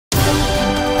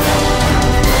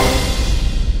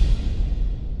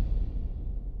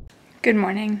Good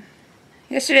morning.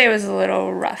 Yesterday was a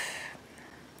little rough.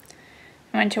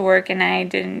 I went to work and I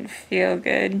didn't feel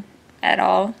good at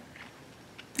all.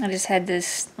 I just had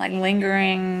this like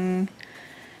lingering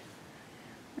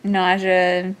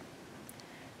nausea.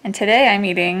 And today I'm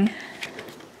eating.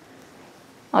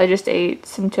 I just ate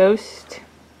some toast,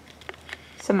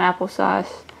 some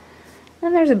applesauce,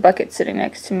 and there's a bucket sitting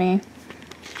next to me.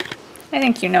 I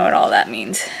think you know what all that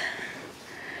means.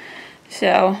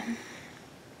 So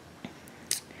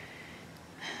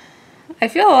I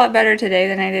feel a lot better today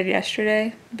than I did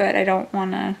yesterday, but I don't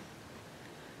want to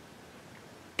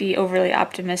be overly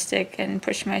optimistic and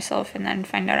push myself and then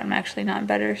find out I'm actually not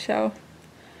better, so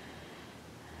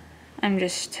I'm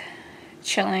just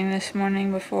chilling this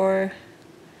morning before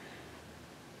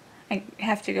I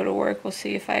have to go to work. We'll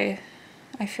see if I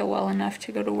feel well enough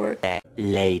to go to work.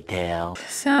 Later.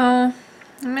 So I'm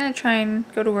gonna try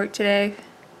and go to work today.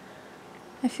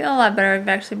 I feel a lot better. I've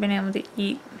actually been able to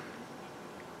eat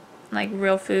like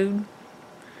real food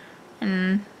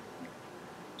and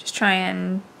just try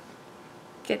and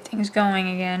get things going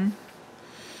again.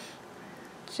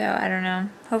 So I don't know.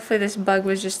 Hopefully this bug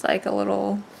was just like a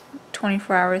little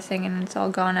 24-hour thing and it's all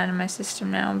gone out of my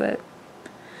system now, but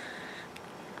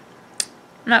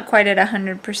I'm not quite at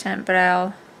 100%, but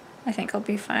I think I'll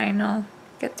be fine. I'll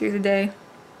get through the day.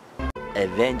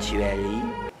 Eventually.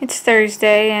 It's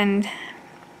Thursday and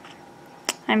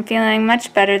I'm feeling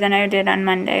much better than I did on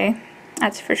Monday.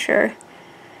 That's for sure.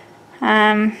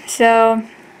 So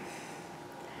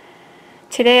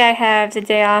today I have the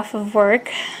day off of work.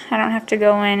 I don't have to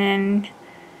go in and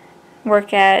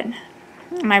work at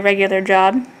my regular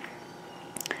job.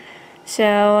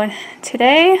 So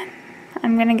today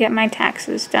I'm gonna get my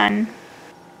taxes done.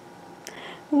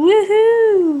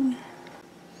 Woohoo!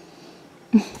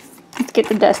 Let's get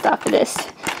the dust off of this.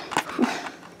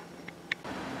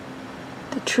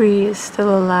 The tree is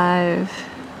still alive.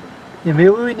 Yeah, maybe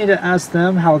we need to ask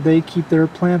them how they keep their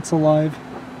plants alive.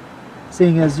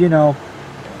 Seeing as, you know,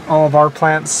 all of our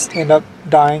plants end up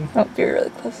dying. Oh, you're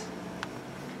really close.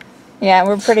 Yeah,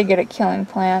 we're pretty good at killing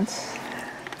plants.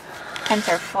 Hence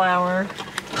our flower.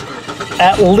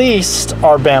 At least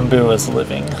our bamboo is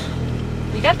living.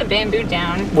 You got the bamboo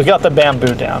down. We got the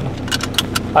bamboo down.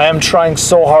 I am trying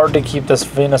so hard to keep this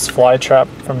Venus flytrap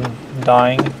from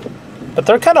dying. But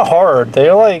they're kind of hard.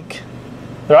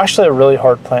 They're actually a really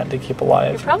hard plant to keep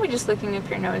alive. You're probably just looking up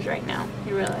your nose right now.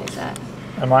 You realize that.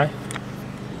 Am I?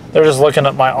 They're just looking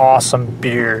at my awesome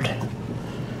beard.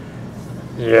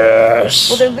 Yes.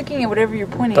 Well, they're looking at whatever you're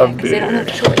pointing at because they don't have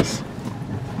a choice.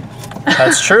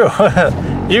 That's true.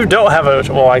 You don't have a...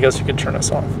 Well, I guess you could turn us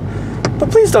off.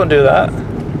 But please don't do that.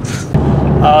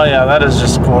 Oh yeah, that is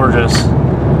just gorgeous.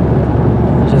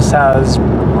 It just has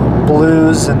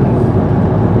blues and...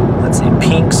 Let's see,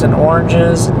 pinks and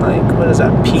oranges. And like, what is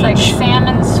that? Peach? It's like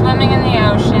salmon swimming in the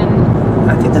ocean.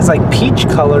 I think that's like peach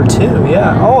color too,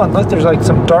 yeah. Oh, and look, there's like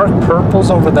some dark purples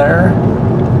over there.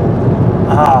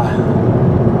 Ah.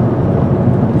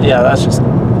 Yeah, that's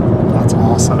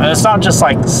awesome. And it's not just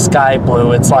like sky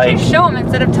blue, it's like... Show them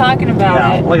instead of talking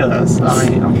about it. Look at this. I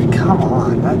mean, come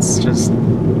on. That's just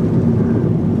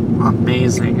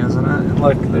amazing, isn't it? And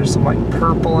look, there's some like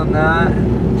purple in that.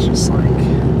 It's just like...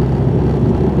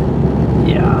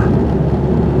 Yeah.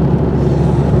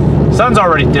 Sun's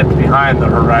already dipped behind the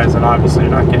horizon. Obviously,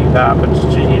 you're not getting that, but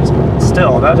geez,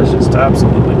 still, that is just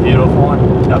absolutely beautiful.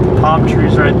 And got the palm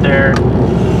trees right there.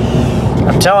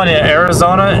 I'm telling you,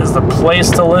 Arizona is the place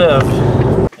to live.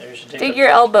 Dig your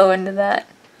elbow into that.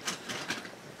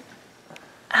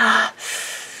 Ah.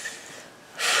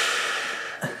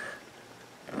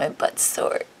 My butt's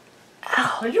sore.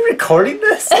 Ow. Are you recording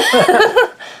this?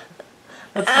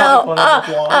 That's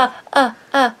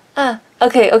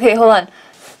Okay, hold on.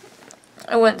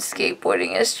 I went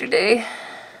skateboarding yesterday,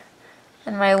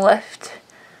 and my left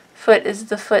foot is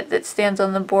the foot that stands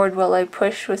on the board while I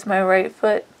push with my right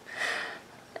foot.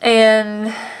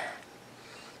 And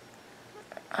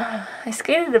I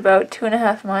skated about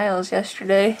 2.5 miles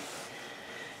yesterday.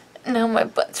 Now my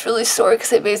butt's really sore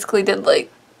because I basically did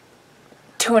like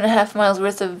 2.5 miles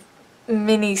worth of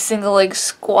mini single leg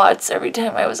squats every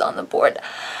time I was on the board.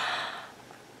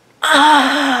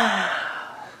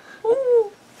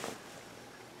 Ooh.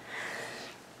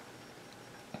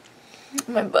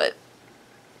 My butt.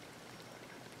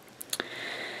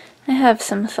 I have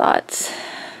some thoughts.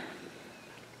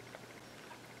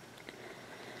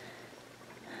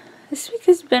 This week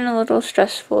has been a little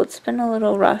stressful. It's been a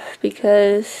little rough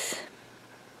because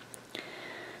I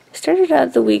started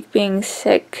out the week being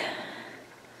sick,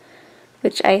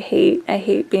 which I hate. I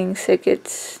hate being sick.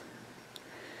 It's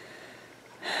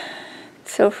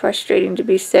so frustrating to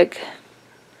be sick.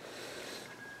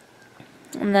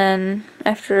 And then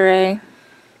after I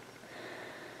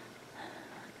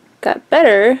got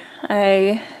better,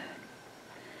 I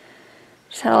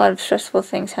just had a lot of stressful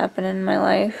things happen in my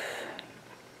life.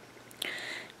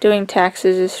 Doing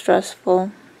taxes is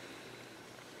stressful.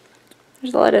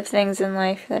 There's a lot of things in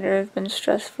life that have been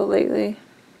stressful lately.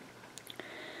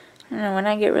 I don't know, when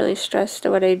I get really stressed,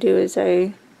 what I do is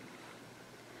I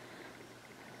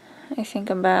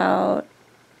think about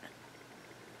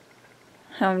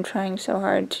how I'm trying so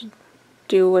hard to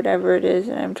do whatever it is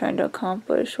that I'm trying to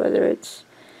accomplish, whether it's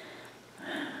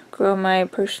grow my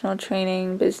personal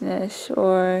training business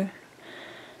or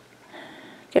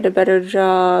get a better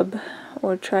job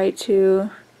or try to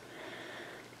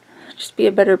just be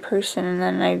a better person, and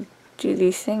then I do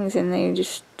these things and they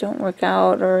just don't work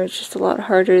out, or it's just a lot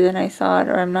harder than I thought,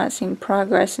 or I'm not seeing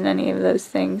progress in any of those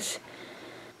things.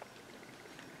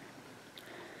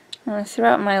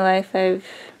 Throughout my life I've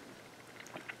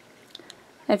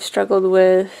struggled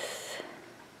with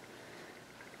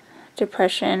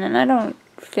depression, and I don't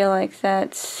feel like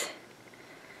that's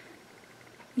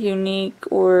unique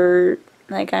or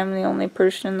like I'm the only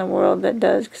person in the world that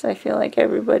does, because I feel like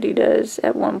everybody does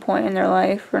at one point in their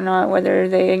life or not, whether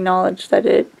they acknowledge that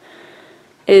it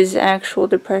is actual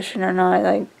depression or not.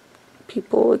 Like,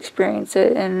 people experience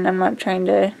it, and I'm not trying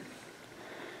to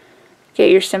get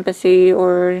your sympathy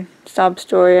or sob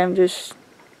story. I'm just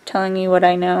telling you what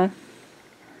I know.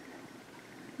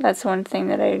 That's one thing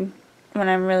that when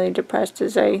I'm really depressed,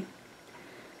 is I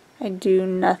do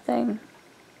nothing.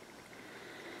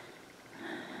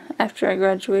 After I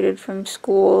graduated from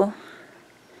school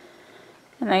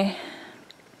and I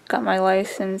got my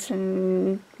license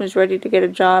and was ready to get a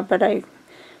job, but I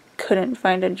couldn't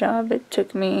find a job. It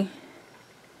took me,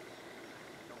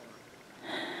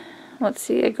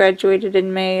 I graduated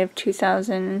in May of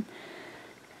 2011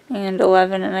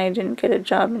 and I didn't get a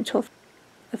job until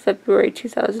February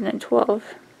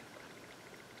 2012.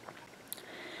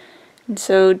 And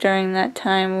so during that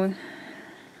time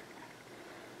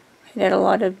I did a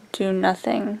lot of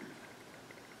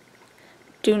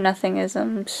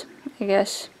do-nothingisms, I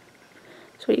guess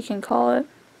that's what you can call it.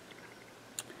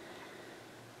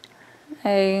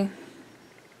 I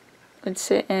would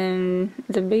sit in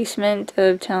the basement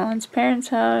of Talon's parents'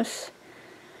 house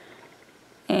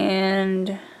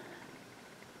and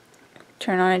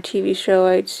turn on a TV show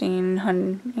I'd seen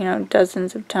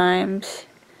dozens of times,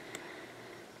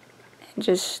 and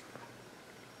just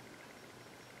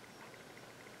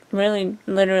really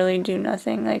literally do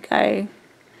nothing. Like, I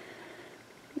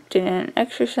didn't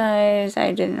exercise,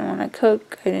 I didn't want to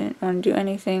cook, I didn't want to do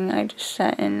anything. I just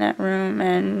sat in that room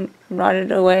and rotted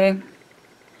away.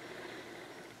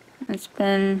 It's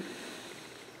been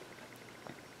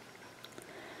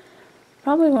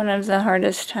probably one of the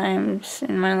hardest times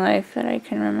in my life that I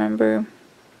can remember.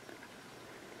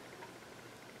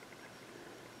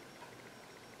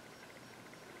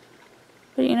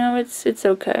 But it's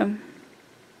okay.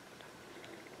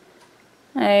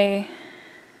 I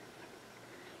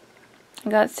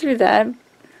got through that,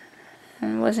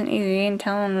 and it wasn't easy, and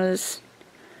Talon was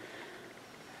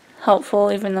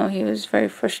helpful, even though he was very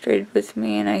frustrated with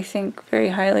me, and I think very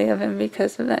highly of him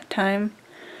because of that time,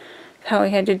 how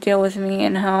he had to deal with me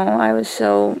and how I was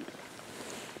so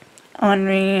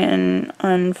ornery and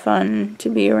unfun to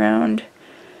be around.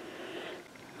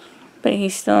 But he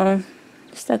still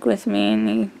stuck with me, and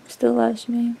he still loves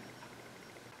me.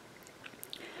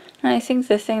 And I think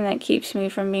the thing that keeps me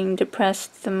from being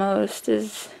depressed the most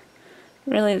is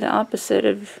really the opposite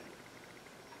of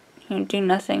do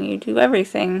nothing. You do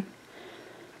everything.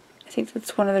 I think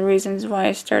that's one of the reasons why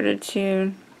I started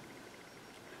to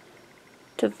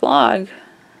vlog,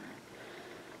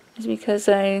 is because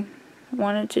I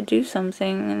wanted to do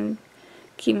something and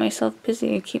keep myself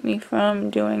busy, keep me from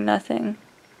doing nothing.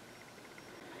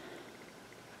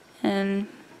 And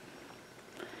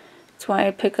that's why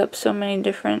I pick up so many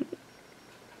different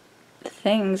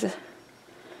things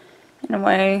in a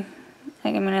way.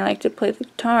 Like, I like to play the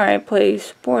guitar, I play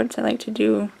sports, I like to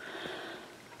do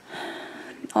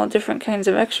all different kinds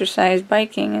of exercise,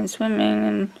 biking and swimming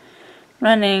and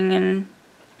running, and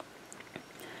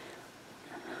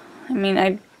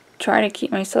I try to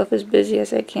keep myself as busy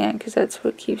as I can, because that's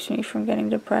what keeps me from getting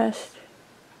depressed.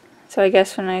 So I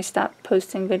guess when I stop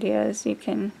posting videos, you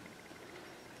can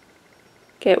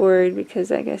get worried,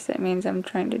 because I guess that means I'm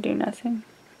trying to do nothing.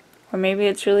 Or maybe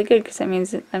it's really good, because that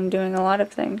means that I'm doing a lot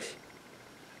of things.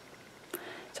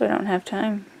 So I don't have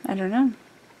time. I don't know.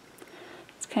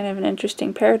 It's kind of an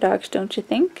interesting paradox, don't you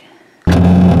think?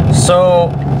 So,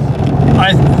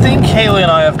 I think Haley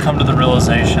and I have come to the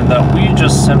realization that we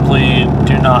just simply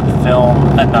do not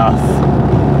film enough.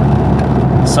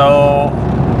 So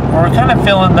we're kind of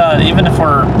feeling that even if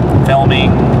we're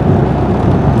filming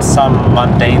some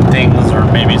mundane things or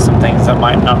maybe some things that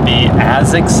might not be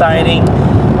as exciting,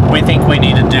 we think we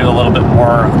need to do a little bit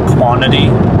more quantity.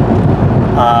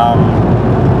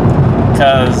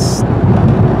 Because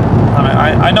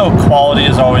I know quality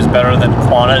is always better than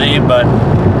quantity, but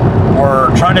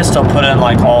we're trying to still put in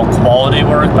like all quality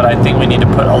work, but I think we need to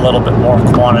put a little bit more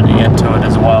quantity into it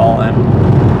as well. And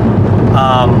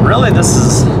really this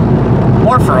is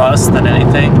more for us than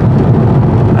anything.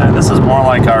 This is more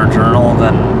like our journal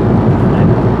than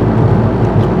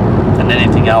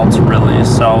anything else really.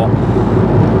 So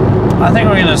I think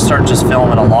we're going to start just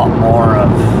filming a lot more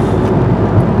of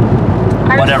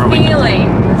our whatever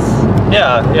feelings.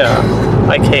 Yeah,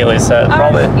 like Haley said,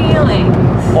 probably feelings.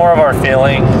 more of our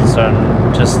feelings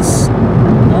and just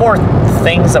more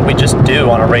things that we just do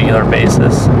on a regular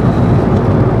basis.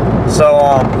 So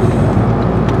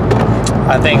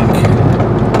I think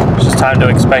it's just time to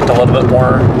expect a little bit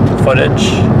more footage,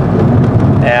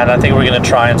 and I think we're going to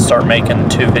try and start making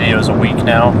 2 videos a week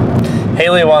now.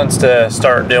 Haley wants to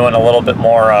start doing a little bit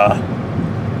more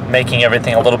making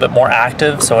everything a little bit more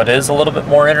active, so it is a little bit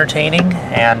more entertaining.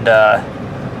 And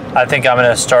I think I'm going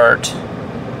to start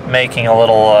making a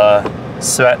little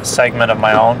segment of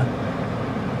my own.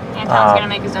 And Tom's going to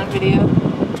make his own video.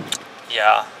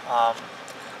 Yeah.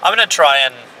 I'm going to try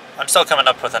and... I'm still coming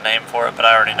up with a name for it, but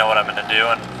I already know what I'm going to do,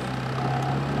 and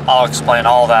I'll explain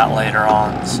all that later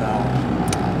on. So,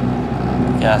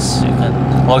 yes, you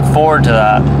can look forward to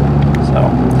that. So,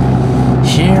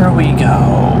 here we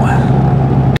go.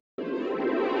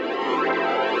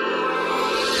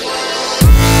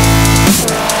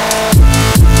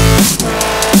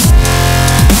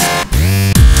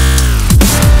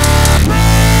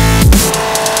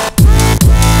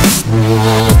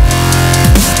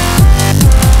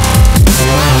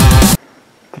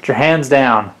 Put your hands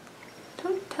down.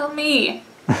 Don't tell me.